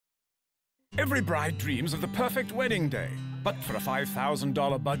Every bride dreams of the perfect wedding day. But for a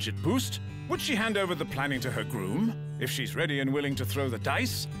 $5,000 budget boost, would she hand over the planning to her groom? If she's ready and willing to throw the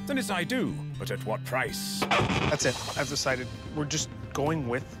dice, then it's I do. But at what price? That's it. I've decided. We're just going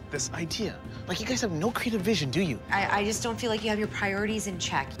with this idea. Like, you guys have no creative vision, do you? I just don't feel like you have your priorities in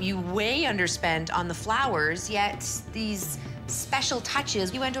check. You way underspent on the flowers, yet these special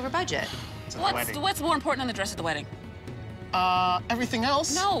touches, you went over budget. What's more important than the dress at the wedding? Everything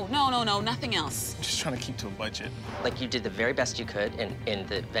else? No, nothing else. I'm just trying to keep to a budget. Like, you did the very best you could in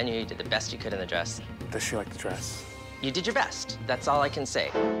the venue, you did the best you could in the dress. Does she like the dress? You did your best. That's all I can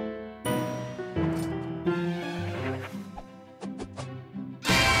say.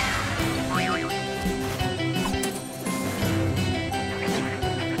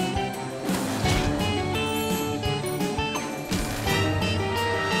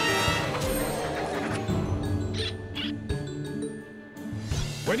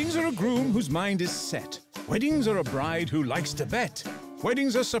 Weddings are a groom whose mind is set. Weddings are a bride who likes to bet.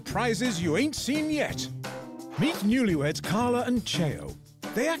 Weddings are surprises you ain't seen yet. Meet newlyweds Carla and Cheo.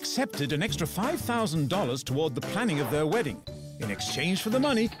 They accepted an extra $5,000 toward the planning of their wedding. In exchange for the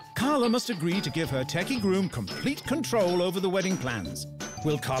money, Carla must agree to give her techie groom complete control over the wedding plans.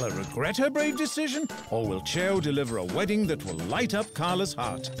 Will Carla regret her brave decision, or will Cheo deliver a wedding that will light up Carla's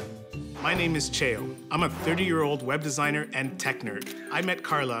heart? My name is Cheo. I'm a 30-year-old web designer and tech nerd. I met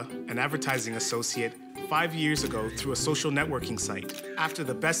Carla, an advertising associate, 5 years ago through a social networking site. After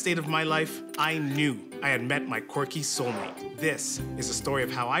the best date of my life, I knew I had met my quirky soulmate. This is a story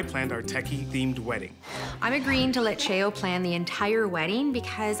of how I planned our techie-themed wedding. I'm agreeing to let Cheo plan the entire wedding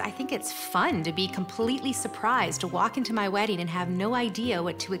because I think it's fun to be completely surprised to walk into my wedding and have no idea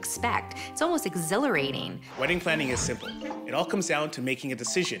what to expect. It's almost exhilarating. Wedding planning is simple. It all comes down to making a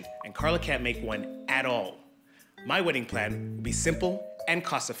decision, and Carla can't make one at all. My wedding plan will be simple and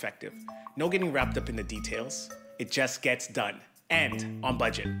cost-effective. No getting wrapped up in the details. It just gets done. And on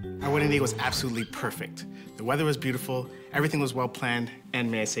budget. Our wedding day was absolutely perfect. The weather was beautiful, everything was well planned, and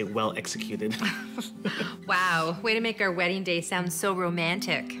may I say, well executed. Wow, way to make our wedding day sound so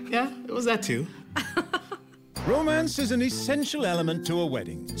romantic. Yeah, it was that too. Romance is an essential element to a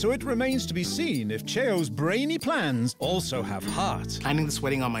wedding, so it remains to be seen if Cheo's brainy plans also have heart. Planning this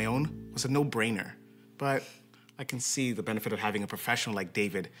wedding on my own was a no-brainer, but I can see the benefit of having a professional like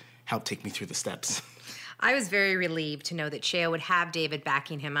David help take me through the steps. I was very relieved to know that Cheo would have David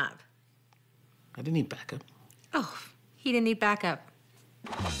backing him up. I didn't need backup. Oh, he didn't need backup.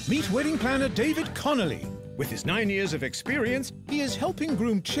 Meet wedding planner David Connolly. With his 9 years of experience, he is helping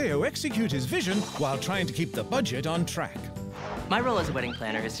groom Cheo execute his vision while trying to keep the budget on track. My role as a wedding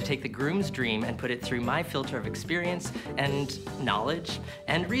planner is to take the groom's dream and put it through my filter of experience and knowledge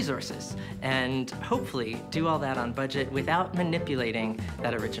and resources, and hopefully do all that on budget without manipulating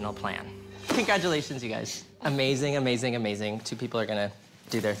that original plan. Congratulations, you guys. Amazing, amazing, amazing. 2 people are gonna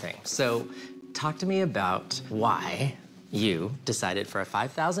do their thing. So talk to me about why you decided for a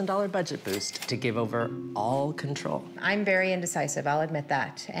 $5,000 budget boost to give over all control. I'm very indecisive, I'll admit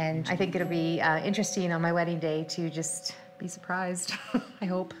that. And I think it'll be interesting on my wedding day to just be surprised, I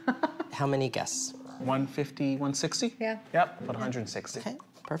hope. How many guests? 150, 160? Yeah. Yep, about 160. Okay,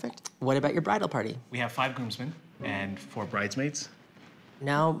 perfect. What about your bridal party? We have 5 groomsmen and 4 bridesmaids.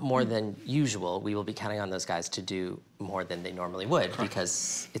 Now, more than usual, we will be counting on those guys to do more than they normally would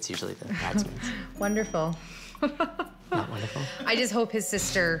because it's usually the bridesmaids. Wonderful. Not wonderful? I just hope his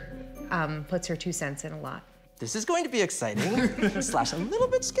sister puts her 2 cents in a lot. This is going to be exciting, slash a little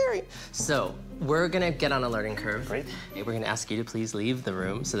bit scary. So, we're gonna get on a learning curve. Great. We're gonna ask you to please leave the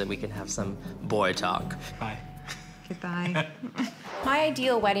room so that we can have some boy talk. Bye. Goodbye. My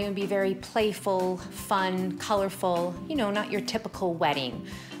ideal wedding would be very playful, fun, colorful, you know, not your typical wedding.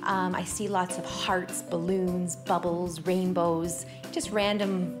 I see lots of hearts, balloons, bubbles, rainbows, just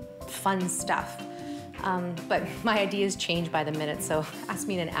random fun stuff. But my ideas change by the minute, so ask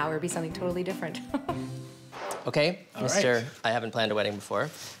me in an hour, it'd be something totally different. Okay, All Mr. right. I haven't planned a wedding before.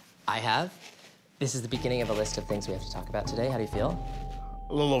 I have. This is the beginning of a list of things we have to talk about today. How do you feel?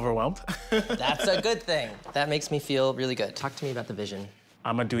 A little overwhelmed. That's a good thing. That makes me feel really good. Talk to me about the vision.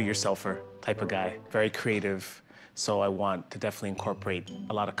 I'm a do-it-yourselfer type of guy, very creative, so I want to definitely incorporate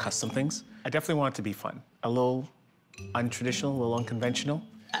a lot of custom things. I definitely want it to be fun, a little untraditional, a little unconventional.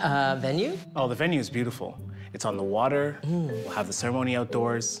 Venue? Oh, the venue is beautiful. It's on the water, we'll have the ceremony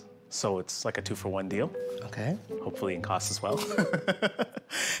outdoors, so it's like a 2-for-1 deal. Okay. Hopefully in cost as well.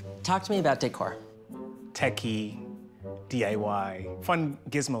 Talk to me about decor. Techie, DIY, fun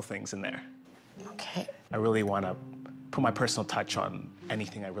gizmo things in there. Okay. I really want to put my personal touch on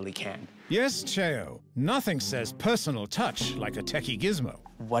anything I really can. Yes, Cheo. Nothing says personal touch like a techie gizmo.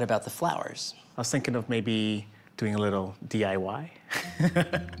 What about the flowers? I was thinking of maybe doing a little DIY.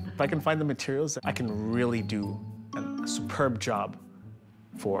 If I can find the materials, I can really do a superb job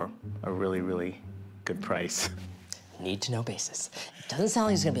for a really, really good price. Need-to-know basis. It doesn't sound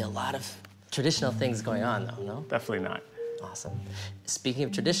like there's gonna be a lot of traditional things going on, though, no? Definitely not. Awesome. Speaking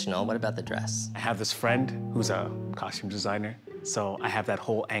of traditional, what about the dress? I have this friend who's a costume designer, so I have that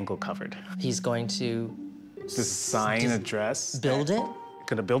whole angle covered. He's going to Design a dress. build it?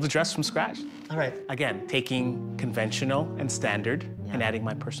 Gonna build a dress from scratch. All right. Again, taking conventional and standard and adding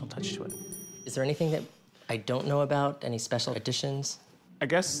my personal touch to it. Is there anything that I don't know about? Any special additions? I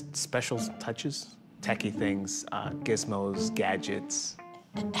guess special touches, techie things, gizmos, gadgets.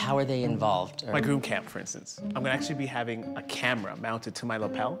 How are they involved? My groom camp, for instance. I'm gonna actually be having a camera mounted to my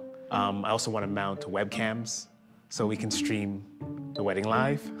lapel. I also wanna mount webcams so we can stream the wedding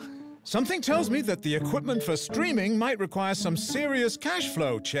live. Something tells me that the equipment for streaming might require some serious cash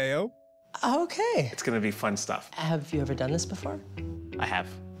flow, Cheo. Okay. It's gonna be fun stuff. Have you ever done this before? I have.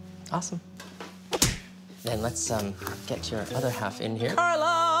 Awesome. Then let's get your other half in here.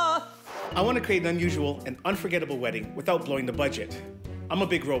 Carla! I wanna create an unusual and unforgettable wedding without blowing the budget. I'm a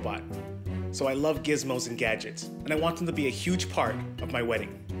big robot, so I love gizmos and gadgets, and I want them to be a huge part of my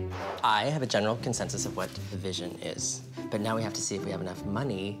wedding. I have a general consensus of what the vision is, but now we have to see if we have enough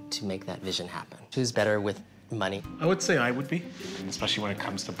money to make that vision happen. Who's better with money? I would say I would be, especially when it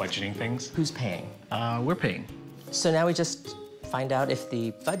comes to budgeting things. Who's paying? We're paying. So now we just find out if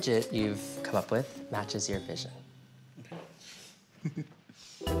the budget you've come up with matches your vision. And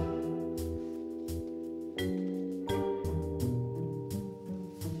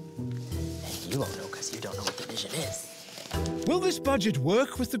you won't know because you don't know what the vision is. Will this budget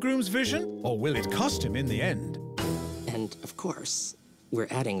work with the groom's vision, or will it cost him in the end? And of course, we're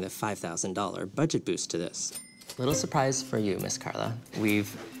adding the $5,000 budget boost to this. Little surprise for you, Miss Carla.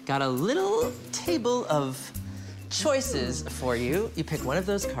 We've got a little table of choices for you. You pick one of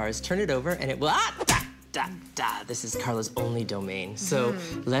those cards, turn it over, and it will, This is Carla's only domain, so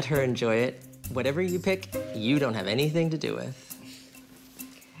let her enjoy it. Whatever you pick, you don't have anything to do with.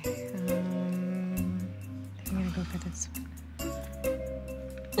 I'm gonna go for this one.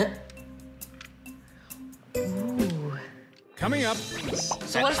 Ooh. Coming up.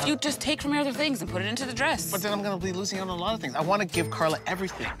 So what if you just take from your other things and put it into the dress? But then I'm gonna be losing out on a lot of things. I wanna give Carla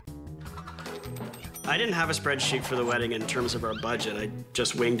everything. I didn't have a spreadsheet for the wedding in terms of our budget. I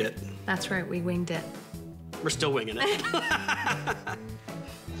just winged it. That's right, we winged it. We're still winging it.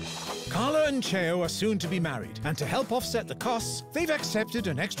 Carla and Cheo are soon to be married, and to help offset the costs, they've accepted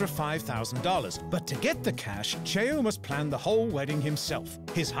an extra $5,000. But to get the cash, Cheo must plan the whole wedding himself.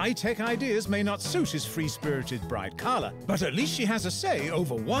 His high-tech ideas may not suit his free-spirited bride Carla, but at least she has a say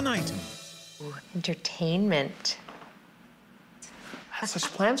over one item. Ooh, entertainment. I had such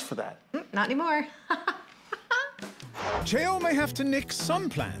plans for that. Not anymore. Cheo may have to nix some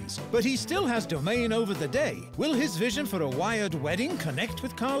plans, but he still has domain over the day. Will his vision for a wired wedding connect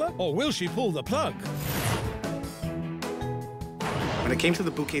with Carla, or will she pull the plug? When it came to the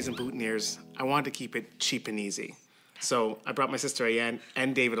bouquets and boutonnieres, I wanted to keep it cheap and easy. So I brought my sister Ayan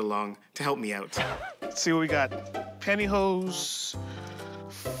and David along to help me out. Let's see what we got. Pantyhose.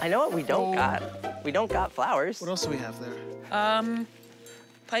 I know what we don't got. We don't got flowers. What else do we have there?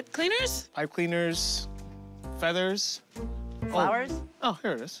 Pipe cleaners? Pipe cleaners, feathers. Flowers? Oh,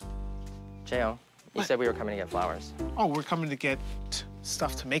 here it is. Cheo, you said we were coming to get flowers. Oh, we're coming to get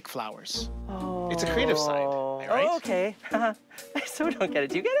stuff to make flowers. Oh. It's a creative side, right? Oh, okay. I so don't get it.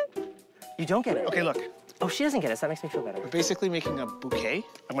 Do you get it? You don't get it? Okay, look. Oh, she doesn't get it, so that makes me feel better. We're basically making a bouquet.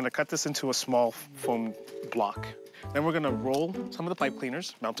 I'm gonna cut this into a small foam block. Then we're gonna roll some of the pipe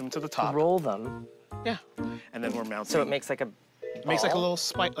cleaners, mount them to the top. Roll them. Yeah. And then we're mounting. So it makes like a It makes like a little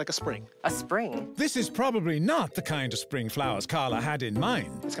spike, like a spring. A spring? This is probably not the kind of spring flowers Carla had in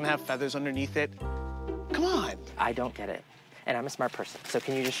mind. It's gonna have feathers underneath it. Come on. I don't get it. And I'm a smart person, so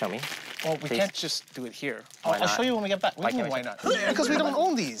can you just show me? Well, we Please? can't just do it here. Why I'll not? show you when we get back. What do you mean, why not? Because we don't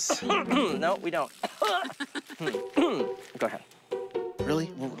own these. No, we don't. Go ahead.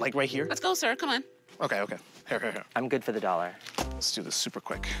 Really? Like right here? Let's go, sir. Come on. Okay, okay. Here. I'm good for the $1. Let's do this super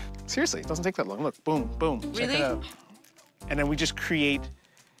quick. Seriously, it doesn't take that long. Look, boom, boom. Check Really? it out. And then we just create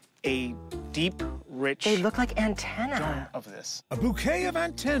a deep, rich They look like dome antenna. of this. A bouquet of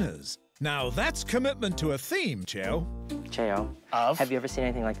antennas. Now that's commitment to a theme, Cheo. Cheo, Of? have you ever seen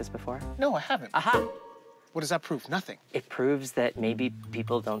anything like this before? No, I haven't. Aha! What does that prove? Nothing. It proves that maybe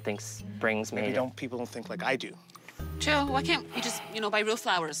people don't think springs made Maybe it. people don't think like I do. Joe, why can't you just, buy real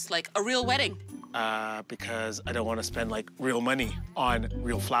flowers, like a real wedding? Because I don't want to spend like real money on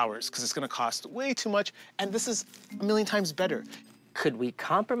real flowers because it's going to cost way too much. And this is a million times better. Could we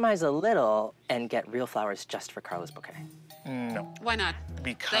compromise a little and get real flowers just for Carla's bouquet? No. Why not?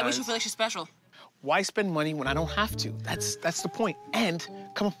 Because... That way she'll feel like she's special. Why spend money when I don't have to? That's the point. And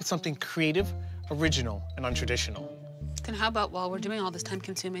come up with something creative, original, and untraditional. Then how about while we're doing all this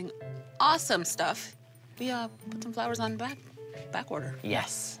time-consuming, awesome stuff, we put some flowers on back order.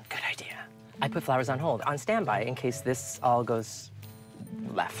 Yes, good idea. I put flowers on hold, on standby, in case this all goes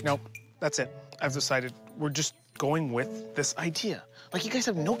left. Nope, that's it. I've decided we're just going with this idea. Like, you guys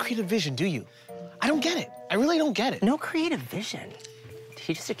have no creative vision, do you? I don't get it. I really don't get it. No creative vision? Did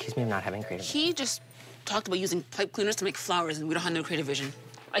he just accuse me of not having creative vision? He just talked about using pipe cleaners to make flowers, and we don't have no creative vision.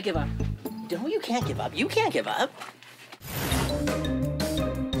 I give up. No, you can't give up. You can't give up.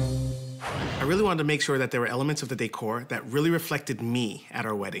 I really wanted to make sure that there were elements of the decor that really reflected me at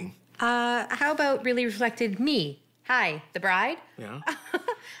our wedding. How about really reflected me? Hi, the bride? Yeah?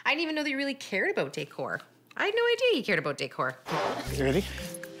 I didn't even know that you really cared about decor. I had no idea you cared about decor. You ready?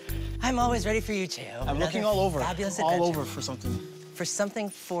 I'm always ready for you, Cheo. I'm looking all over. Fabulous all adventure. over for something. For something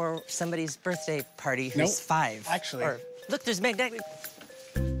for somebody's birthday party who's Nope. 5. Actually. Or, look, there's magnetic...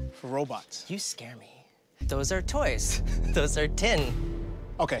 For robots. You scare me. Those are toys. Those are tin.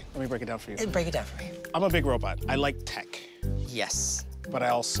 Okay, let me break it down for you. Break it down for me. I'm a big robot. I like tech, Yes. but I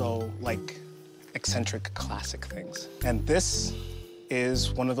also like eccentric classic things. And this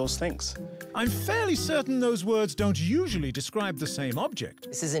is one of those things. I'm fairly certain those words don't usually describe the same object.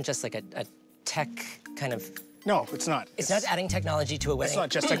 This isn't just like a tech kind of... No, it's not. It's not adding technology to a wedding. It's not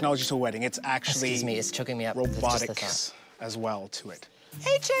just technology to a wedding. It's actually... Excuse me, it's choking me up. That's just the robotics as well to it.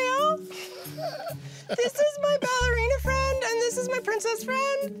 Hey, Cheo! This is my ballerina friend, and this is my princess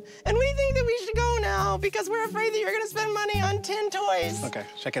friend. And we think that we should go now because we're afraid that you're gonna spend money on tin toys. Okay,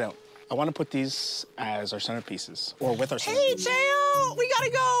 check it out. I want to put these as our centerpieces, or with our Hey, centerpieces. Cheo! We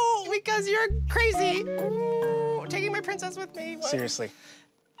gotta go because you're crazy. Ooh, taking my princess with me. What? Seriously.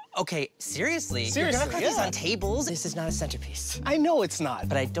 Okay, seriously? You're Seriously, gonna put these yeah. on tables? This is not a centerpiece. I know it's not.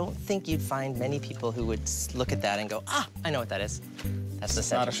 But I don't think you'd find many people who would look at that and go, ah, I know what that is. That's the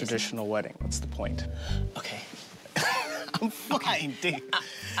It's not a centerpiece. traditional wedding. That's the point. Okay. I'm fine, dude.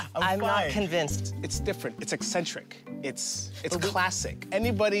 I'm not fine. convinced. It's different. It's eccentric. It's classic.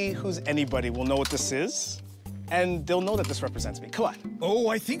 Anybody who's anybody will know what this is, and they'll know that this represents me. Come on. Oh,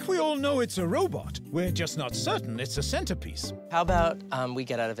 I think we all know it's a robot. We're just not certain it's a centerpiece. How about we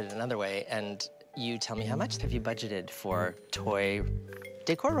get out of it another way and you tell me how much have you budgeted for toy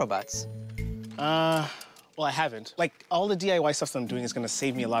decor robots? Well, I haven't. Like, all the DIY stuff that I'm doing is gonna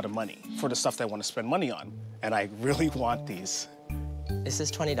save me a lot of money for the stuff that I want to spend money on. And I really want these. This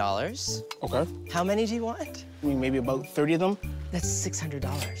is $20. Okay. How many do you want? I mean, maybe about 30 of them. That's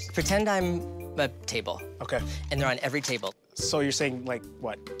 $600. Pretend I'm a table. Okay. And they're on every table. So you're saying, like,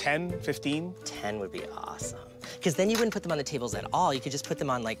 what, 10, 15? 10 would be awesome. Because then you wouldn't put them on the tables at all. You could just put them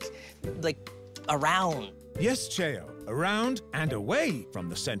on, like around. Yes, Cheo, around and away from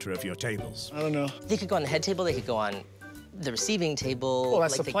the center of your tables. I don't know. They could go on the head table. They could go on the receiving table. Well,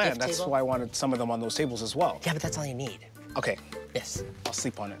 that's like the plan. gift That's table. why I wanted some of them on those tables as well. Yeah, but that's all you need. Okay, Yes. I'll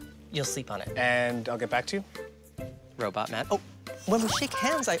sleep on it. You'll sleep on it. And I'll get back to you. Robot man. Oh, when we shake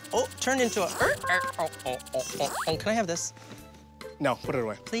hands, I turn into a. Can I have this, No, put it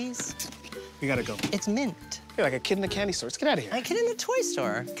away. please? We gotta go. It's mint. You're like a kid in a candy store. Let's get out of here. I get in a toy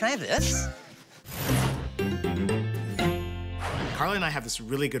store. Can I have this? Carla and I have this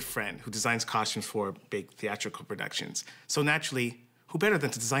really good friend who designs costumes for big theatrical productions. So naturally, who better than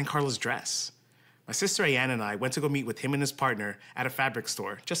to design Carla's dress? My sister Ayan and I went to go meet with him and his partner at a fabric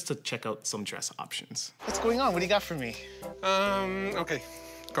store just to check out some dress options. What's going on? What do you got for me? Okay.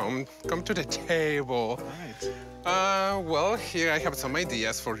 Come to the table. All right. Well, here I have some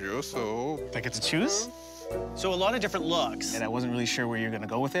ideas for you, so... Do I get to choose? So a lot of different looks. And I wasn't really sure where you're gonna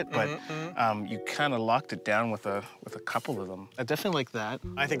go with it, but you kind of locked it down with a couple of them. I definitely like that.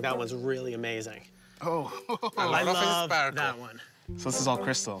 I think that one's really amazing. Oh. A I lot of love sparkle. that one. So this is all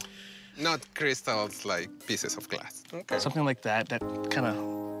crystal. Not crystals, like pieces of glass. Okay. Something like that kind of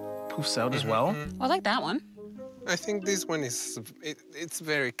poofs out as well. I like that one. I think this one is... it's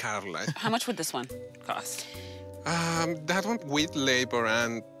very Carla. How much would this one cost? That one with labor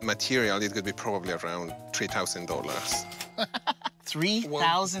and material, it could be probably around $3,000.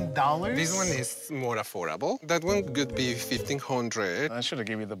 $3,000? This one is more affordable. That one could be $1,500. I should have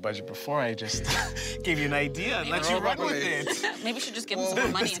given you the budget before I just gave you an idea and let you run with it. Maybe we should just give him some more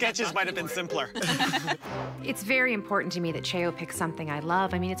money. The sketches might have been simpler. It's very important to me that Cheo picks something I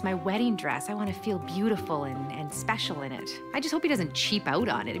love. I mean, it's my wedding dress. I want to feel beautiful and special in it. I just hope he doesn't cheap out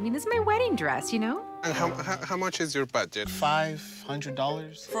on it. I mean, this is my wedding dress, you know? And how much is your budget?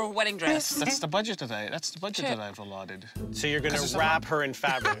 $500 For a wedding dress. That's the budget that I've allotted. So you're gonna wrap her in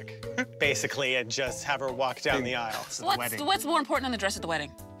fabric, basically, and just have her walk down the aisle. What's more important than the dress at the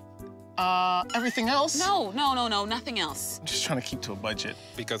wedding? Everything else? No, nothing else. I'm just trying to keep to a budget.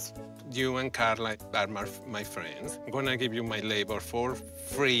 Because you and Carla are my friends, I'm gonna give you my labor for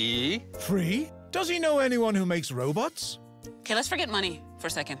free. Free? Does he know anyone who makes robots? Okay, let's forget money for a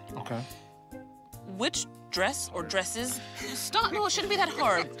second. Okay. Which dress or dresses? Stop, no, it shouldn't be that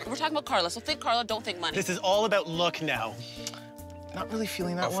hard. We're talking about Carla, so think Carla, don't think money. This is all about look now. Not really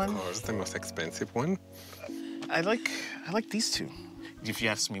feeling that one. Of course, the most expensive one. I like these two. If you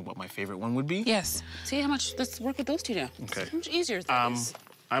ask me what my favorite one would be? Yes. See how much, let's work with those two now. Okay. How much easier that is.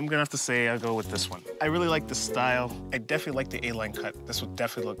 I'm gonna have to say I'll go with this one. I really like the style. I definitely like the A-line cut. This would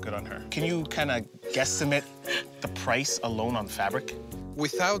definitely look good on her. Can you kind of guesstimate the price alone on fabric?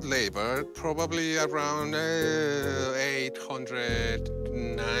 Without labor, probably around 800,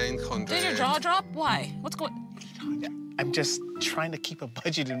 900. Did your jaw drop? Why? What's going? I'm just trying to keep a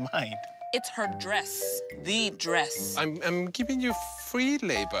budget in mind. It's her dress. The dress. I'm giving you free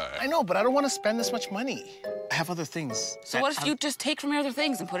labor. I know, but I don't want to spend this much money. I have other things. So what if you just take from your other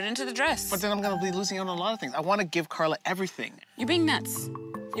things and put it into the dress? But then I'm gonna be losing out on a lot of things. I want to give Carla everything. You're being nuts.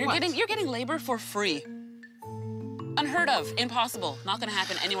 You're getting labor for free. Unheard of, impossible, not gonna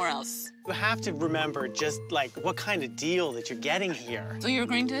happen anywhere else. You have to remember just like what kind of deal that you're getting here. So you're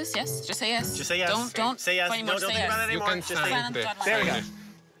agreeing to this? Yes? Just say yes. Just say yes. Don't say yes. funny No, much, don't say think yes. about it anymore. You can Just say sign yes. this. There we go.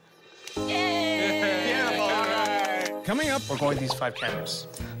 Beautiful. Coming up, We're going with these 5 cameras.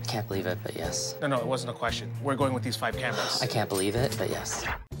 I can't believe it, but yes. No, it wasn't a question. We're going with these 5 cameras. I can't believe it, but yes.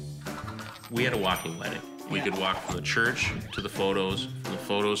 We had a walking wedding. We could walk from the church to the photos, from the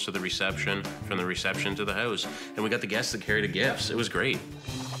photos to the reception, from the reception to the house. And we got the guests that carried the gifts. It was great.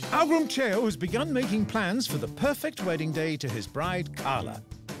 our groom Cheo has begun making plans for the perfect wedding day to his bride, Carla.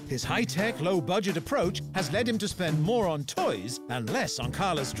 His high-tech, low-budget approach has led him to spend more on toys and less on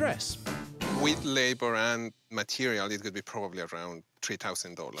Carla's dress. With labor and material, it could be probably around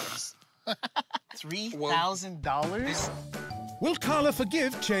 $3,000. $3,000? Will Carla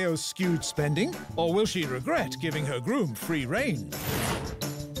forgive Cheo's skewed spending, or will she regret giving her groom free rein?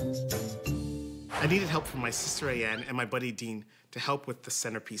 I needed help from my sister Ayan and my buddy Dean to help with the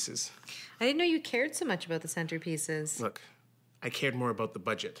centerpieces. I didn't know you cared so much about the centerpieces. Look, I cared more about the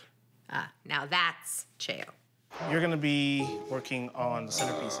budget. Ah, now that's Cheo. You're gonna be working on the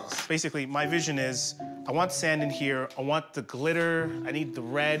centerpieces. Basically, my vision is, I want sand in here, I want the glitter, I need the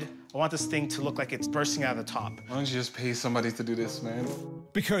red, I want this thing to look like it's bursting out of the top. Why don't you just pay somebody to do this, man?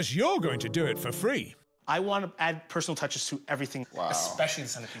 Because you're going to do it for free. I want to add personal touches to everything, especially the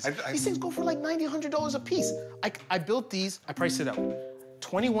centerpieces. These things go for like $90, $100 a piece. I built these, I priced it out.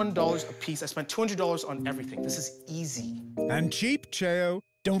 $21 a piece, I spent $200 on everything. This is easy. And cheap, Cheo.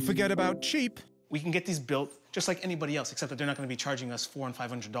 Don't forget about cheap. We can get these built just like anybody else, except that they're not going to be charging us $400 and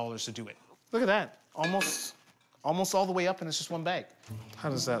 $500 to do it. Look at that. Almost all the way up, and it's just one bag. How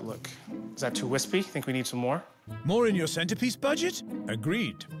does that look? Is that too wispy? Think we need some more? More in your centerpiece budget?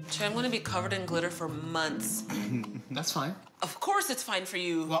 Agreed. I'm gonna be covered in glitter for months. That's fine. Of course it's fine for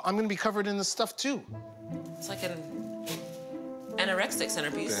you. Well, I'm gonna be covered in this stuff too. It's like an anorexic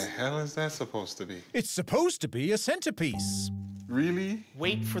centerpiece. The hell is that supposed to be? It's supposed to be a centerpiece. Really?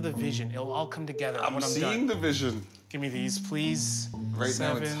 Wait for the vision. It'll all come together when I'm seeing done. the vision. Give me these, please. Right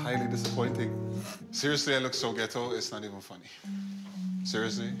now, it's 7. highly disappointing. Seriously, I look so ghetto, it's not even funny.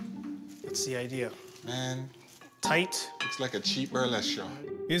 Seriously? That's the idea. Man, Tight. it's like a cheap burlesque show.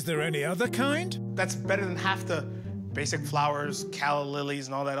 Is there any other kind? That's better than half the basic flowers, calla lilies,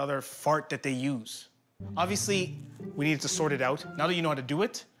 and all that other fart that they use. Obviously, we needed to sort it out. Now that you know how to do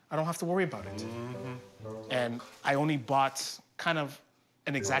it, I don't have to worry about it. And I only bought kind of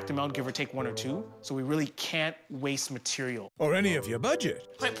an exact amount, give or take 1 or 2, so we really can't waste material. Or any of your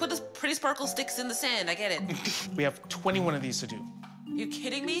budget? Right, put the pretty sparkle sticks in the sand, I get it. We have 21 of these to do. You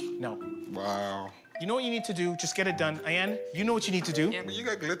kidding me? No. Wow. You know what you need to do? Just get it done. Ayan, you know what you need to do? Yeah. You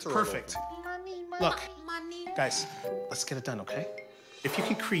got glitter all Perfect. Look, guys, let's get it done, okay? If you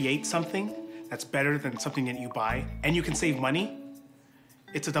can create something that's better than something that you buy, and you can save money,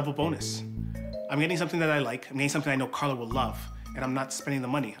 it's a double bonus. I'm getting something that I like, I'm getting something I know Carla will love, and I'm not spending the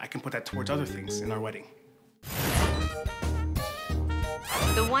money. I can put that towards other things in our wedding.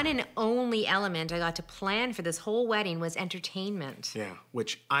 The one and only element I got to plan for this whole wedding was entertainment. Yeah,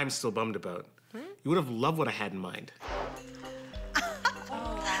 which I'm still bummed about. You would have loved what I had in mind.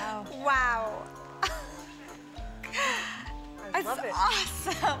 Wow. It's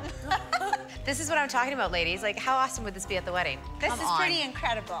awesome. This is what I'm talking about, ladies. Like, how awesome would this be at the wedding? This is pretty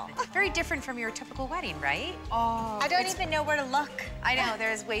incredible. Very different from your typical wedding, right? Oh, I don't even know where to look. I know,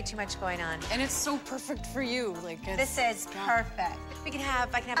 there's way too much going on. And it's so perfect for you. Like, this is perfect. I can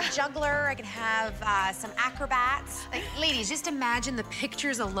have a juggler, I can have some acrobats. Like, ladies, just imagine the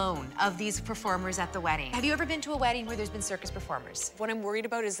pictures alone of these performers at the wedding. Have you ever been to a wedding where there's been circus performers? What I'm worried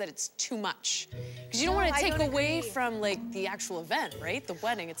about is that it's too much. Because you don't want to take away from, like, the actual event, right? The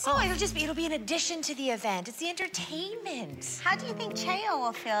wedding itself. Oh, it'll be an addition to the event. It's the entertainment. How do you think Cheo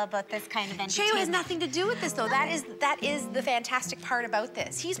will feel about this kind of entertainment? Cheo has nothing to do with this, though. That is the fantastic part about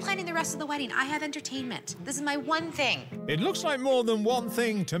this. He's planning the rest of the wedding. I have entertainment. This is my one thing. It looks like more than one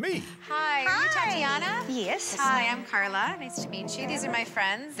thing to me. Hi, are you Tatiana? Yes. Hi, I'm Carla. Nice to meet you. These are my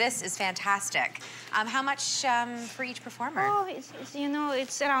friends. This is fantastic. How much for each performer? Oh, it's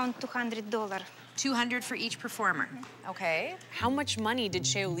around $200. 200 for each performer. Okay. How much money did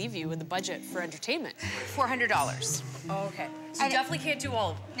Cheo leave you in the budget for entertainment? $400. Oh, okay. So you definitely can't do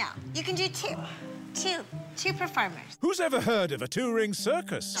all of them. No, you can do two performers. Who's ever heard of a touring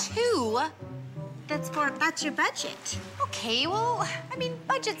circus? Two? That's your budget. Okay, well, I mean,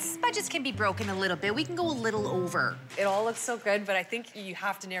 budgets can be broken a little bit. We can go a little over. It all looks so good, but I think you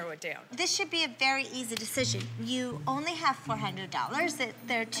have to narrow it down. This should be a very easy decision. You only have $400.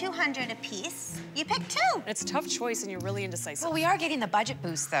 They're $200 a piece. You pick two. It's a tough choice, and you're really indecisive. Well, we are getting the budget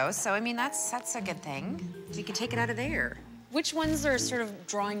boost, though, so, I mean, that's a good thing. You can take it out of there. Which ones are sort of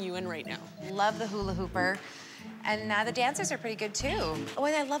drawing you in right now? Love the hula hooper. And the dancers are pretty good, too. Oh,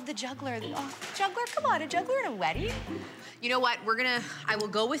 and I love the juggler. Oh, juggler, come on, a juggler at a wedding? You know what, I will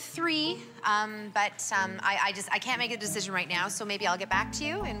go with 3, but I can't make a decision right now, so maybe I'll get back to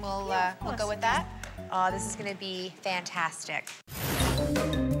you and we'll go with that. Oh, this is gonna be fantastic.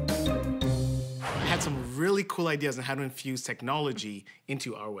 I had some really cool ideas on how to infuse technology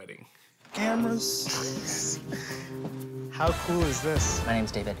into our wedding. Cameras. How cool is this? My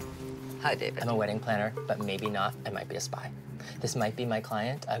name's David. Hi, David. I'm a wedding planner, but maybe not. I might be a spy. This might be my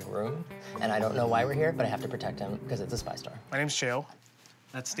client, a groom, and I don't know why we're here, but I have to protect him because it's a spy star. My name's Cheo.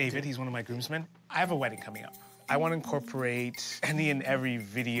 That's David. He's one of my groomsmen. I have a wedding coming up. I want to incorporate any and every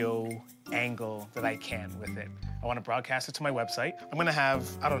video angle that I can with it. I want to broadcast it to my website. I'm going to have,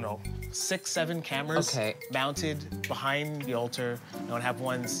 I don't know, 6, 7 cameras mounted behind the altar. I'm going to have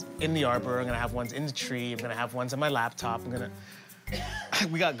ones in the arbor. I'm going to have ones in the tree. I'm going to have ones on my laptop.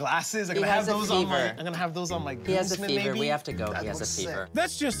 We got glasses. I'm gonna have those on my He has a groomsmen, fever. maybe. We have to go. He has a fever.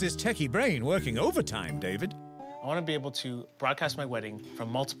 That's just his techie brain working overtime, David. I want to be able to broadcast my wedding from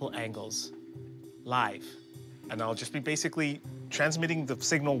multiple angles, live. And I'll just be basically transmitting the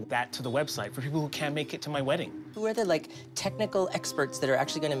signal to the website for people who can't make it to my wedding. Who are the, technical experts that are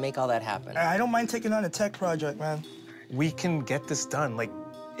actually gonna make all that happen? I don't mind taking on a tech project, man. We can get this done.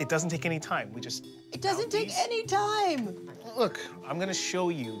 It doesn't take any time. It doesn't take any time. Look, I'm gonna show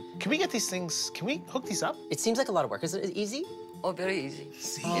you. Can we get these things, can we hook these up? It seems like a lot of work. Is it easy? Oh, very easy.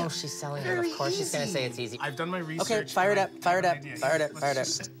 Oh, she's selling it. Of course she's gonna say it's easy. I've done my research. Okay, fire it up.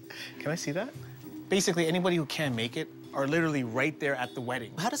 Can I see that? Basically, anybody who can't make it are literally right there at the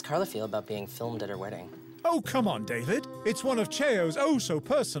wedding. How does Carla feel about being filmed at her wedding? Oh, come on, David. It's one of Cheo's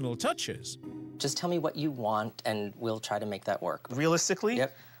oh-so-personal touches. Just tell me what you want, and we'll try to make that work. Realistically?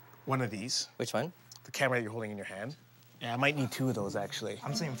 Yep. One of these. Which one? The camera that you're holding in your hand. Yeah, I might need 2 of those, actually.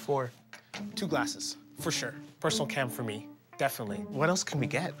 I'm saying 4. 2 glasses, for sure. Personal cam for me, definitely. What else can we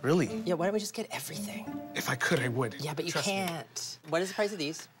get, really? Yeah, why don't we just get everything? If I could, I would. Yeah, but you Trust me. can't. What is the price of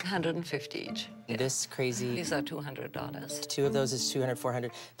these? 150 each. This crazy... These are $200. 2 of those is 200,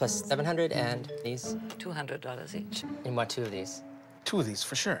 400, plus 700, and these? $200 each. And what 2 of these? 2 of these,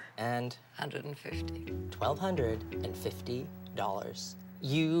 for sure. And? 150. $1,250.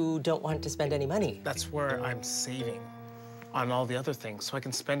 You don't want to spend any money. That's where I'm saving on all the other things, so I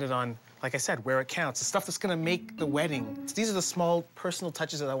can spend it on, like I said, where it counts. The stuff that's gonna make the wedding. These are the small personal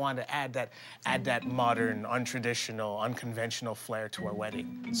touches that I wanted to add that modern, untraditional, unconventional flair to our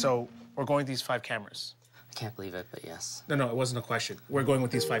wedding. So we're going with these 5 cameras. I can't believe it, but yes. No, it wasn't a question. We're going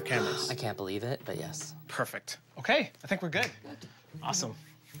with these 5 cameras. I can't believe it, but yes. Perfect. Okay, I think we're good. Awesome.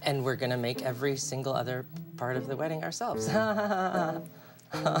 And we're gonna make every single other part of the wedding ourselves. I'm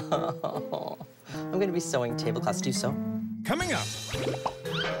gonna be sewing tablecloths. Do you sew? Coming up.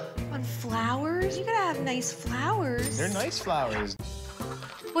 On flowers? You gotta have nice flowers. They're nice flowers.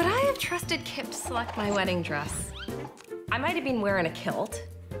 Would I have trusted Kip to select my wedding dress? I might have been wearing a kilt,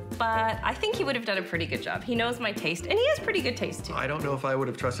 but I think he would have done a pretty good job. He knows my taste, and he has pretty good taste, too. I don't know if I would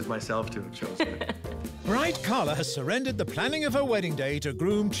have trusted myself to have chosen it. Bride Carla has surrendered the planning of her wedding day to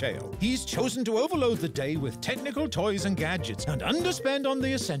Groom Cheo. He's chosen to overload the day with technical toys and gadgets and underspend on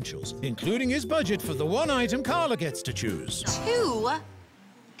the essentials, including his budget for the one item Carla gets to choose. 2?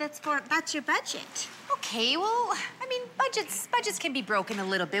 That's your budget. Okay, well, I mean, budgets can be broken a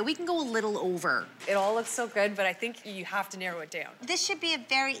little bit. We can go a little over. It all looks so good, but I think you have to narrow it down. This should be a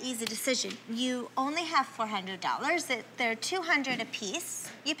very easy decision. You only have $400. They're $200 a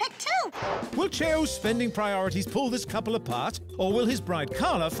piece. You pick 2. Will Cheo's spending priorities pull this couple apart, or will his bride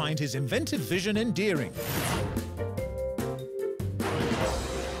Carla find his inventive vision endearing?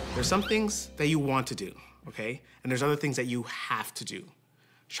 There's some things that you want to do, okay? And there's other things that you have to do.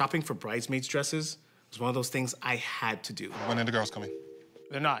 Shopping for bridesmaids' dresses was one of those things I had to do. When are the girls coming?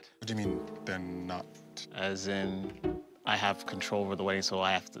 They're not. What do you mean, they're not? As in, I have control over the wedding, so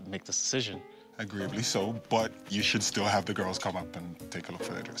I have to make this decision. Agreeably so, but you should still have the girls come up and take a look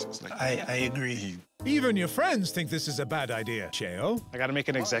for their dresses. Like, I agree. Even your friends think this is a bad idea, Cheo. I gotta make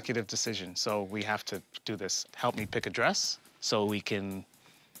an executive decision, so we have to do this. Help me pick a dress so we can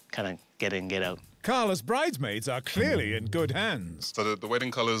kind of get in, get out. Carla's bridesmaids are clearly in good hands. So the wedding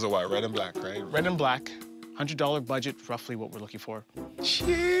colors are what? Red and black, right? Red and black. $100 budget, roughly what we're looking for.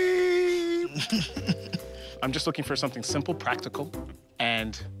 Cheap! I'm just looking for something simple, practical,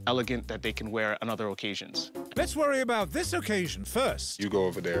 and elegant that they can wear on other occasions. Let's worry about this occasion first. You go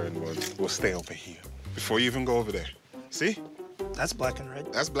over there and we'll stay over here. Before you even go over there. See? That's black and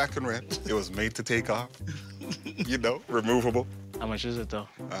red. That's black and red. It was made to take off. You know, removable. How much is it, though?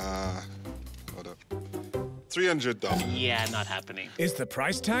 Hold up. $300. Yeah, not happening. Is the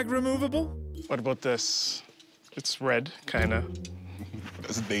price tag removable? What about this? It's red, kinda.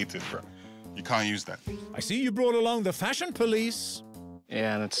 That's dated, bro. You can't use that. I see you brought along the fashion police.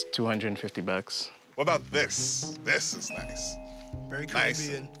 Yeah, and it's $250. What about this? This is nice. Very Nice,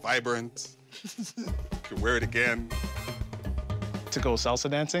 Caribbean. vibrant. You can wear it again. To go salsa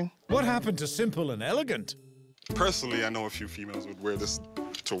dancing? What happened to simple and elegant? Personally, I know a few females would wear this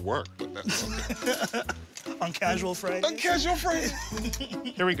to work, but that's okay. On casual Friday. On casual Friday.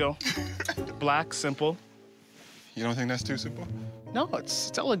 Here we go. Black, simple. You don't think that's too simple? No,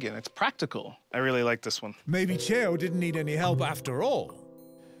 it's elegant, it's practical. I really like this one. Maybe Cheo didn't need any help after all.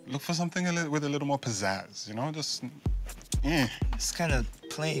 Look for something with a little more pizzazz, you know? Just, It's kind of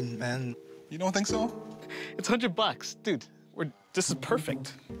plain, man. You don't think so? It's $100, dude. This is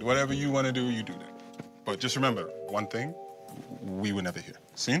perfect. Whatever you want to do, you do that. But just remember, one thing, we were never here.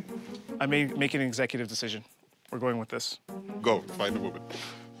 Seen? I may make an executive decision. We're going with this. Go, find a woman.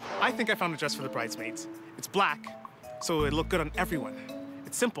 I think I found a dress for the bridesmaids. It's black, so it look good on everyone.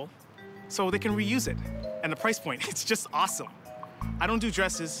 It's simple, so they can reuse it. And the price point, it's just awesome. I don't do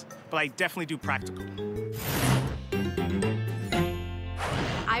dresses, but I definitely do practical.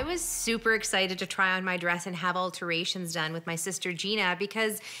 I was super excited to try on my dress and have alterations done with my sister Gina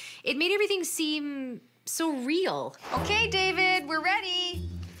because it made everything seem so real. Okay, David, we're ready.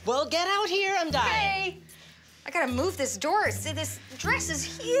 Well, get out here, I'm dying. Hey, I gotta move this door. See, this dress is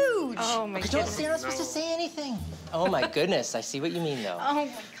huge. Oh my goodness. You're not supposed to say anything. Oh my goodness, I see what you mean though. Oh my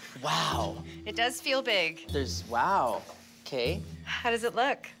God. Wow. It does feel big. Wow. Okay. How does it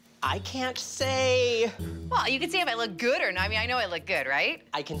look? I can't say. Well, you can say if I look good or not. I mean, I know I look good, right?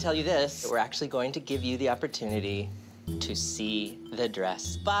 I can tell you this. We're actually going to give you the opportunity to see the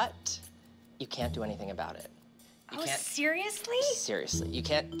dress, but you can't do anything about it. Oh, seriously? Seriously, you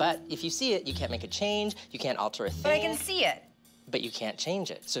can't, but if you see it, you can't make a change, you can't alter a thing. But I can see it. But you can't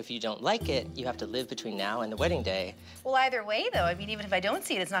change it. So if you don't like it, you have to live between now and the wedding day. Well, either way, though, I mean, even if I don't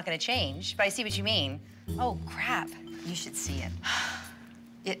see it, it's not gonna change. But I see what you mean. Oh, crap. You should see it.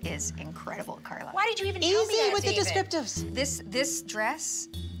 It is incredible, Carla. Why did you even tell me that, Easy with David? the descriptives. This dress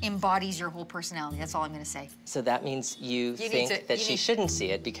embodies your whole personality. That's all I'm gonna say. So that means you think that she shouldn't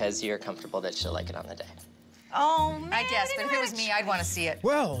see it because you're comfortable that she'll like it on the day. Oh, man. I guess, but if it was me, I'd want to see it.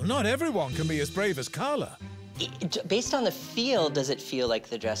 Well, not everyone can be as brave as Carla. Based on the feel, does it feel like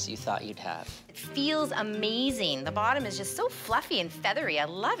the dress you thought you'd have? It feels amazing. The bottom is just so fluffy and feathery. I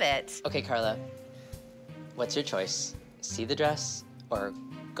love it. Okay, Carla, what's your choice? See the dress or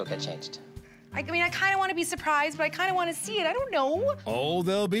go get changed? I mean, I kind of want to be surprised, but I kind of want to see it. I don't know. Oh,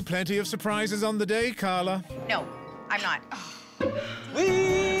 there'll be plenty of surprises on the day, Carla. No, I'm not.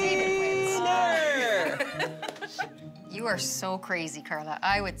 David wins. Winner! You are so crazy, Carla.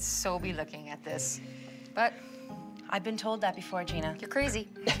 I would so be looking at this. But I've been told that before, Gina. you're crazy.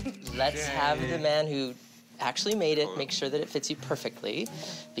 Let's have the man who actually made it make sure that it fits you perfectly,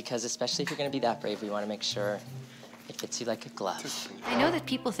 because especially if you're going to be that brave, we want to make sure it fits you like a glove. I know that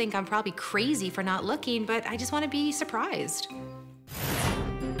people think I'm probably crazy for not looking, but I just want to be surprised.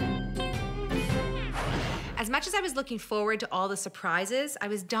 As much as I was looking forward to all the surprises, I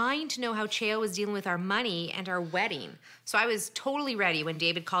was dying to know how Cheo was dealing with our money and our wedding. So I was totally ready when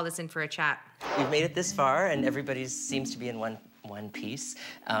David called us in for a chat. We've made it this far, and everybody seems to be in one piece.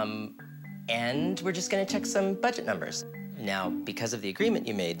 And we're just gonna check some budget numbers. Now, because of the agreement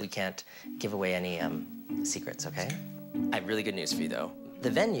you made, we can't give away any secrets, okay? I have really good news for you, though. The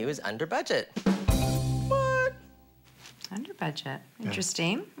venue is under budget. What? Under budget.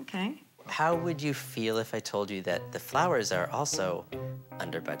 Interesting. Okay. How would you feel if I told you that the flowers are also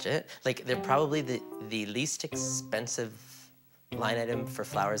under budget? Like, they're probably the least expensive line item for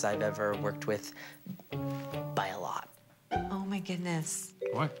flowers I've ever worked with by a lot. Oh my goodness.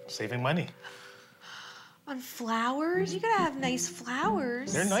 What? Saving money. On flowers? You gotta have nice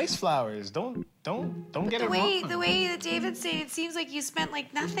flowers. They're nice flowers. Don't get it wrong. The way that David's saying, it seems like you spent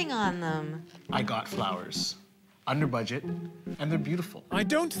like nothing on them. I got flowers. Under budget, and they're beautiful. I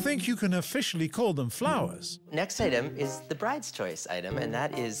don't think you can officially call them flowers. Next item is the bride's choice item, and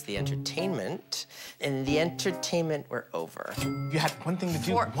that is the entertainment. And the entertainment, we're over. You had one thing to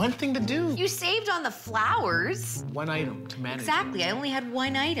do. One thing to do. You saved on the flowers. One item to manage. Exactly, I only had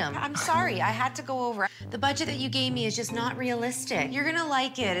one item. I'm sorry, I had to go over. The budget that you gave me is just not realistic. You're gonna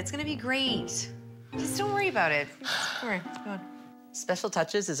like it, it's gonna be great. Just don't worry about it. Don't worry, go on. Special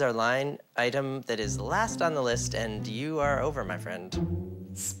touches is our line item that is last on the list, and you are over, my friend.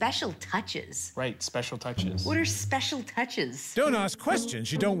 Special touches? Right, special touches. What are special touches? Don't ask questions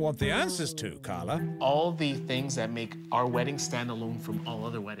you don't want the answers to, Carla. All the things that make our wedding stand alone from all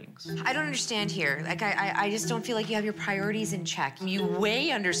other weddings. I don't understand here. Like, I just don't feel like you have your priorities in check. You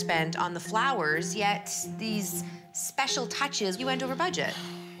way underspent on the flowers, yet these special touches, you went over budget.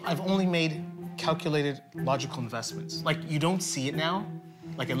 I've only made calculated, logical investments. Like, you don't see it now.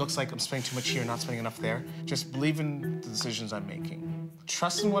 Like, it looks like I'm spending too much here, not spending enough there. Just believe in the decisions I'm making.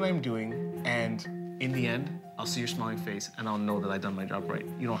 Trust in what I'm doing, and in the end, I'll see your smiling face, and I'll know that I've done my job right.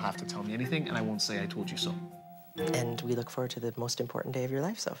 You don't have to tell me anything, and I won't say I told you so. And we look forward to the most important day of your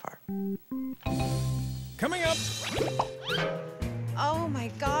life so far. Coming up. Oh,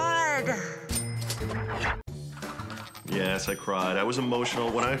 my God. Yes, I cried. I was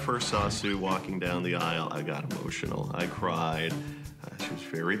emotional. When I first saw Sue walking down the aisle, I got emotional. I cried. She was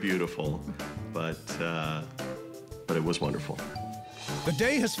very beautiful, but it was wonderful. The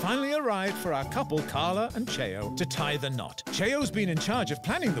day has finally arrived for our couple, Carla and Cheo, to tie the knot. Cheo's been in charge of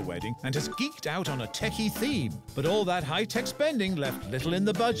planning the wedding and has geeked out on a techie theme. But all that high-tech spending left little in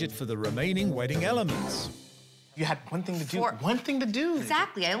the budget for the remaining wedding elements. You had one thing to do. One thing to do.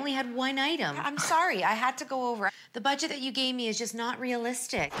 Exactly, I only had one item. I'm sorry, I had to go over. The budget that you gave me is just not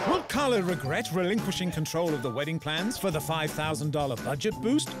realistic. Will Carla regret relinquishing control of the wedding plans for the $5,000 budget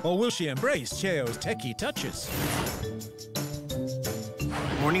boost? Or will she embrace Cheo's techie touches?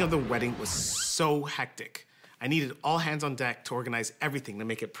 The morning of the wedding was so hectic. I needed all hands on deck to organize everything to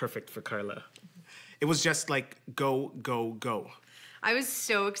make it perfect for Carla. It was just like go, go, go. I was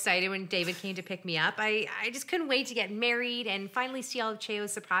so excited when David came to pick me up. I just couldn't wait to get married and finally see all of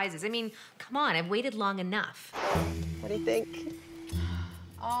Cheo's surprises. I mean, come on, I've waited long enough. What do you think?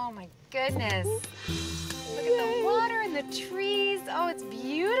 Oh my goodness. Look at the water and the trees. Oh, it's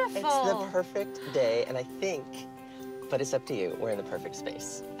beautiful. It's the perfect day, and I think, but it's up to you, we're in the perfect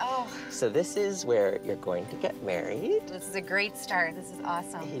space. Oh. So this is where you're going to get married. This is a great start. This is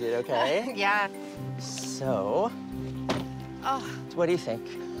awesome. You did okay? Yeah. So, oh. What do you think?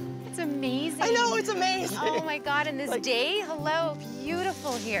 It's amazing. I know, it's amazing. Oh my God, and this day, hello,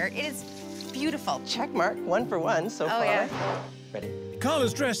 beautiful here. It is beautiful. Check mark, 1 for 1 so far. Yeah. Ready?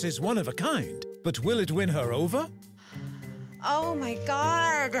 Carla's dress is one of a kind, but will it win her over? Oh my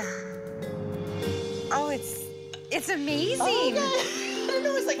God. Oh, it's amazing. Oh, I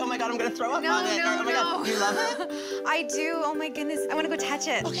know, it's like, oh my God, I'm gonna throw up on it. Oh my God, you love it? I do, oh my goodness. I wanna go touch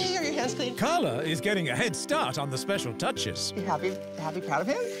it. Okay, are your hands clean? Carla is getting a head start on the special touches. You happy, proud of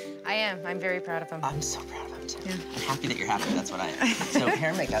him? I am, I'm very proud of him. I'm so proud of him too. Yeah. I'm happy that you're happy, that's what I am. So hair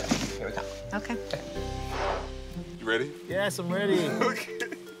and makeup, here we go. Okay. You ready? Yes, I'm ready. Okay.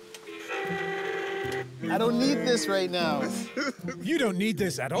 I don't need this right now. You don't need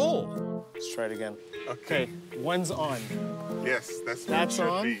this at all. Let's try it again. Okay, one's on. Yes, that's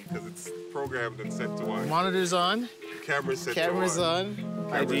on. Because it's programmed and set to on. Monitor's on. Camera's set Camera's to on.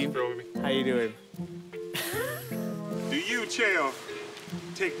 Hi, Dean. How you doing? Do you, Cheo,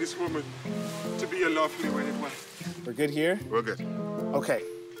 take this woman to be your lawfully wedded wife? We're good here? We're good. Okay,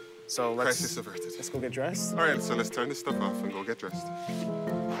 so Crisis averted. let's go get dressed. All right, so let's turn this stuff off and go get dressed.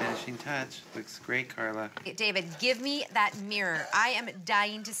 finishing touch. Looks great, Carla. David, give me that mirror. I am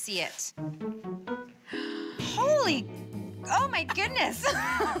dying to see it. Holy, oh my goodness.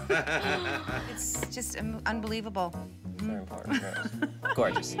 It's just unbelievable. Very important.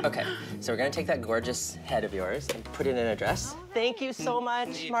 Gorgeous. Okay, so we're gonna take that gorgeous head of yours and put it in a dress. Thank you so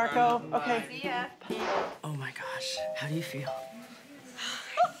much, Marco. Okay. See ya. Oh my gosh, how do you feel?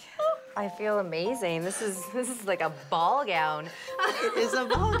 I feel amazing. This is like a ball gown. It is a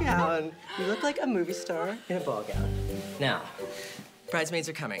ball gown. You look like a movie star in a ball gown. Now, bridesmaids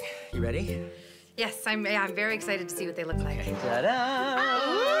are coming. You ready? Yes, I'm very excited to see what they look like. Okay. Ta-da!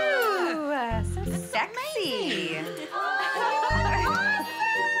 Ooh, so sexy.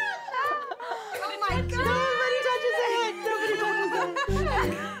 Oh my God. Nobody touches it.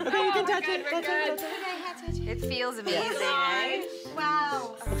 Okay, you can touch it. It feels amazing, right?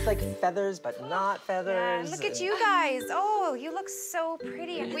 Wow. Looks like feathers, but not feathers. Yeah, look at you guys. Oh, you look so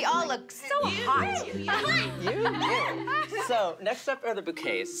pretty. We all look so hot. You. So, next up are the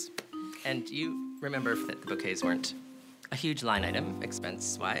bouquets. And you remember that the bouquets weren't a huge line item,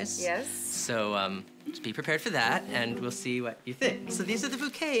 expense-wise. Yes. So, just be prepared for that, and we'll see what you think. So these are the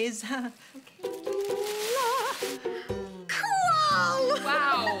bouquets. Cool!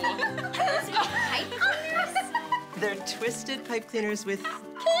 Wow. They're twisted pipe cleaners with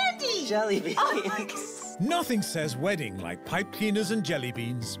Candy! jelly beans. Oh, Nothing says wedding like pipe cleaners and jelly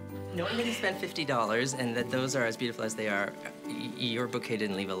beans. Knowing that you spent $50 and that those are as beautiful as they are, your bouquet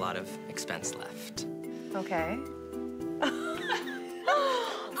didn't leave a lot of expense left. Okay.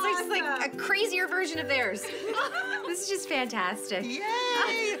 It's just like a crazier version of theirs. This is just fantastic.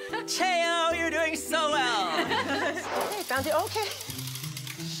 Yay! Cheo, you're doing so well. Okay, found you. Okay.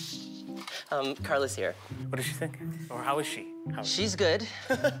 Carla's here. What does she think? Or how is she? She's good.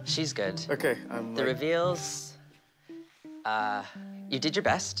 She's good. Okay, The reveals, you did your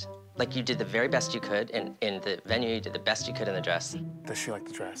best. Like, you did the very best you could. In the venue, you did the best you could in the dress. Does she like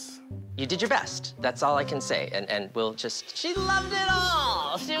the dress? You did your best. That's all I can say. And we'll just... She loved it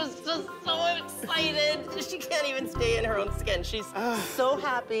all! She was just so excited. She can't even stay in her own skin. She's so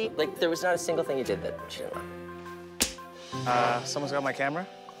happy. Like, there was not a single thing you did that she didn't love. Someone's got my camera.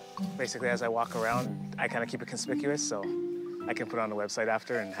 Basically, as I walk around, I kind of keep it conspicuous, so I can put it on the website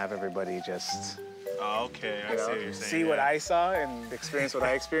after and have everybody just... Okay, I see what you're saying. See what I saw and experience what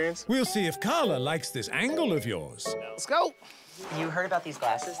I experienced. We'll see if Carla likes this angle of yours. Let's go. You heard about these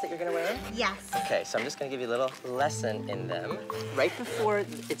glasses that you're gonna wear? Yes. Okay, so I'm just gonna give you a little lesson in them. Right before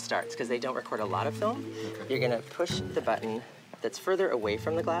it starts, because they don't record a lot of film, you're gonna push the button that's further away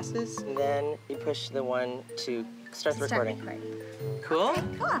from the glasses, and then you push the one to start the recording. Cool? Okay,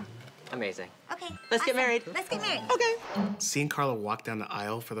 cool. Amazing. Okay. Let's get married. Let's get married. Okay. Seeing Carla walk down the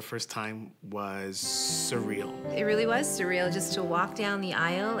aisle for the first time was surreal. It really was surreal just to walk down the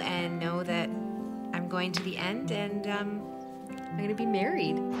aisle and know that I'm going to the end and I'm going to be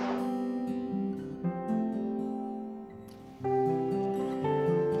married.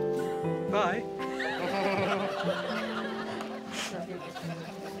 Bye.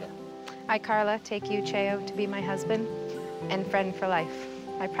 I, Carla, take you, Cheo, to be my husband and friend for life.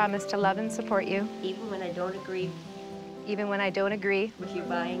 I promise to love and support you. Even when I don't agree. Even when I don't agree. With you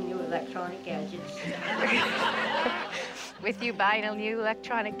buying new electronic gadgets. With you buying new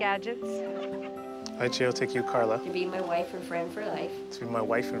electronic gadgets. I, Cheo, take you, Carla. To be my wife and friend for life. To be my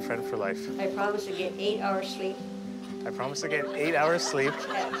wife and friend for life. I promise to get 8 hours sleep. I promise to get 8 hours sleep.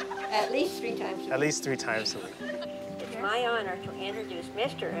 At least 3 times a week. At least 3 times a week. It's my honor to introduce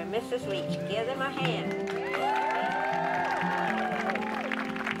Mr. and Mrs. Leach. Give them a hand.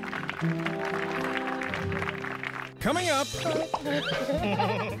 Coming up.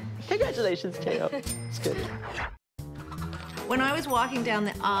 Congratulations, Cheo. It's good. When I was walking down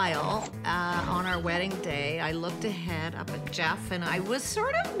the aisle on our wedding day, I looked ahead up at Jeff, and I was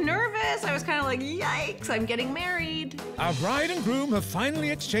sort of nervous. I was kind of like, yikes, I'm getting married. Our bride and groom have finally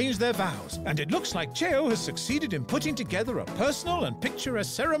exchanged their vows, and it looks like Cheo has succeeded in putting together a personal and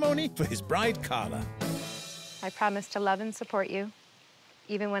picturesque ceremony for his bride, Carla. I promise to love and support you,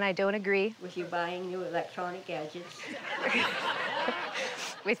 even when I don't agree. With you buying new electronic gadgets.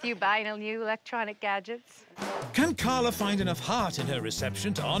 With you buying new electronic gadgets. Can Carla find enough heart in her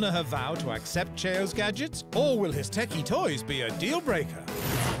reception to honor her vow to accept Cheo's gadgets? Or will his techie toys be a deal breaker?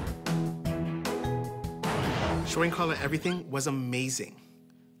 Showing Carla everything was amazing.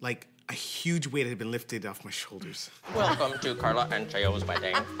 Like, a huge weight had been lifted off my shoulders. Welcome to Carla and Cheo's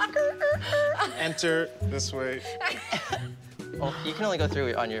wedding. Enter this way. Well, you can only go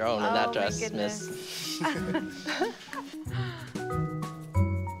through on your own in that dress, miss.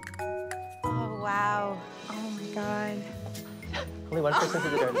 Oh, wow. Oh, my God. Only one person to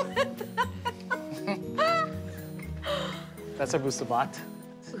the garden. That's our Boostabat.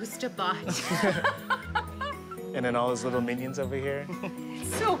 Boostabat. And then all his little minions over here.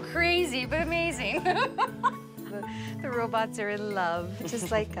 So crazy, but amazing. The robots are in love,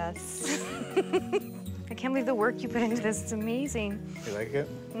 just like us. I can't believe the work you put into this. It's amazing. You like it?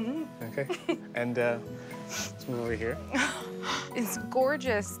 Mm-hmm. Okay. And let's move over here. It's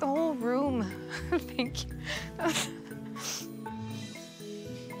gorgeous, the whole room. Thank you.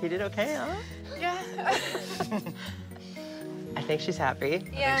 You did okay, huh? Yeah. I think she's happy.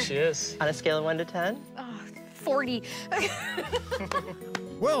 Yeah. I think she is. On a scale of 1 to 10? Oh, 40.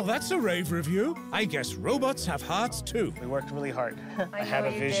 Well, that's a rave review. I guess robots have hearts too. We worked really hard. I know had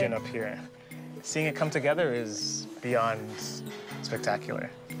a you vision did. up here. Seeing it come together is beyond spectacular.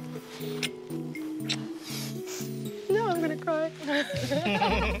 No, I'm gonna cry.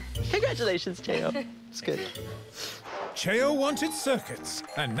 Congratulations, Cheo. It's good. Cheo wanted circuits,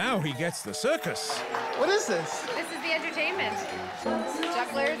 and now he gets the circus. What is this? This is the entertainment.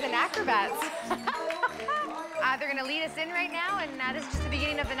 Jugglers and acrobats. They're gonna lead us in right now, and this is just the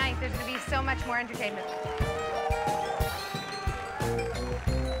beginning of the night. There's gonna be so much more entertainment.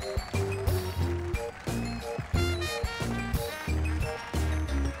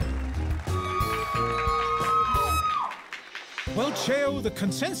 Well, Cheo, the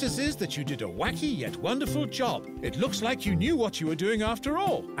consensus is that you did a wacky yet wonderful job. It looks like you knew what you were doing after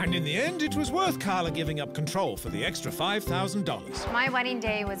all. And in the end, it was worth Carla giving up control for the extra $5,000. My wedding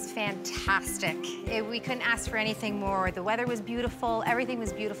day was fantastic. We couldn't ask for anything more. The weather was beautiful. Everything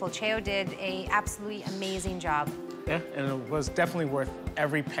was beautiful. Cheo did an absolutely amazing job. Yeah, and it was definitely worth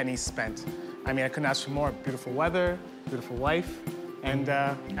every penny spent. I mean, I couldn't ask for more. Beautiful weather, beautiful wife, and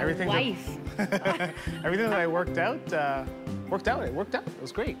everything. Wife. Everything that I worked out, worked out. It worked out. It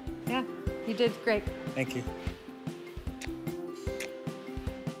was great. Yeah, you did great. Thank you.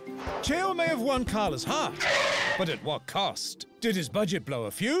 Cheo may have won Carla's heart, but at what cost? Did his budget blow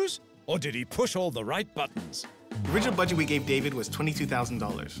a fuse, or did he push all the right buttons? The original budget we gave David was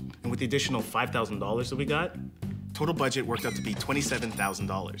 $22,000, and with the additional $5,000 that we got, total budget worked out to be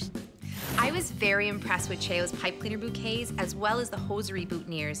 $27,000. I was very impressed with Cheo's pipe cleaner bouquets as well as the hosiery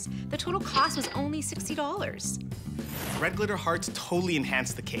boutonnieres. The total cost was only $60. Red glitter hearts totally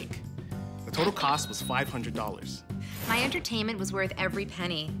enhanced the cake. The total cost was $500. My entertainment was worth every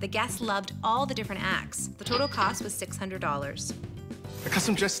penny. The guests loved all the different acts. The total cost was $600. The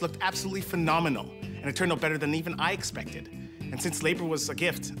custom dress looked absolutely phenomenal, and it turned out better than even I expected. And since labor was a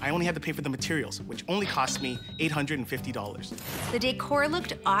gift, I only had to pay for the materials, which only cost me $850. The decor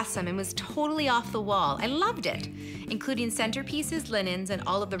looked awesome and was totally off the wall. I loved it. Including centerpieces, linens, and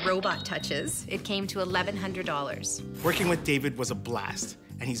all of the robot touches, it came to $1,100. Working with David was a blast,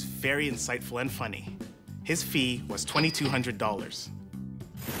 and he's very insightful and funny. His fee was $2,200.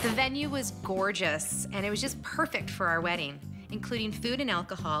 The venue was gorgeous, and it was just perfect for our wedding. Including food and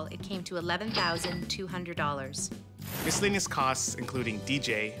alcohol, it came to $11,200. Miscellaneous costs, including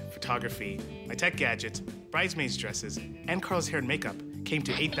DJ, photography, my tech gadgets, bridesmaids' dresses, and Carla's hair and makeup, came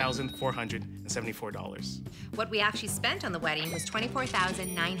to $8,474. What we actually spent on the wedding was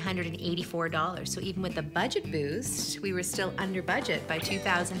 $24,984. So even with the budget boost, we were still under budget by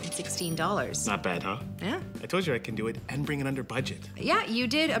 $2,016. Not bad, huh? Yeah. I told you I can do it and bring it under budget. Yeah, you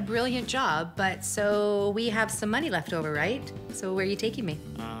did a brilliant job, but so we have some money left over, right? So where are you taking me?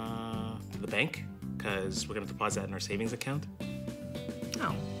 To the bank, because we're gonna deposit that in our savings account.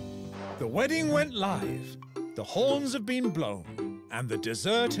 Oh. The wedding went live. The horns have been blown, and the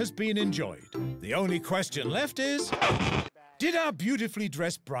dessert has been enjoyed. The only question left is, did our beautifully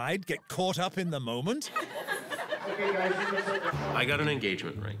dressed bride get caught up in the moment? I got an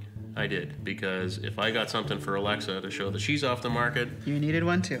engagement ring. I did, because if I got something for Alexa to show that she's off the market, you needed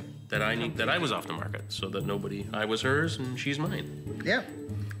one too. That I was off the market, so that I was hers and she's mine. Yeah,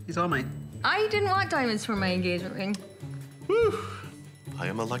 he's all mine. I didn't want diamonds for my engagement ring. I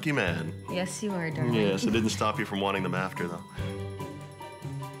am a lucky man. Yes, you are, darling. Yes, it didn't stop you from wanting them after, though.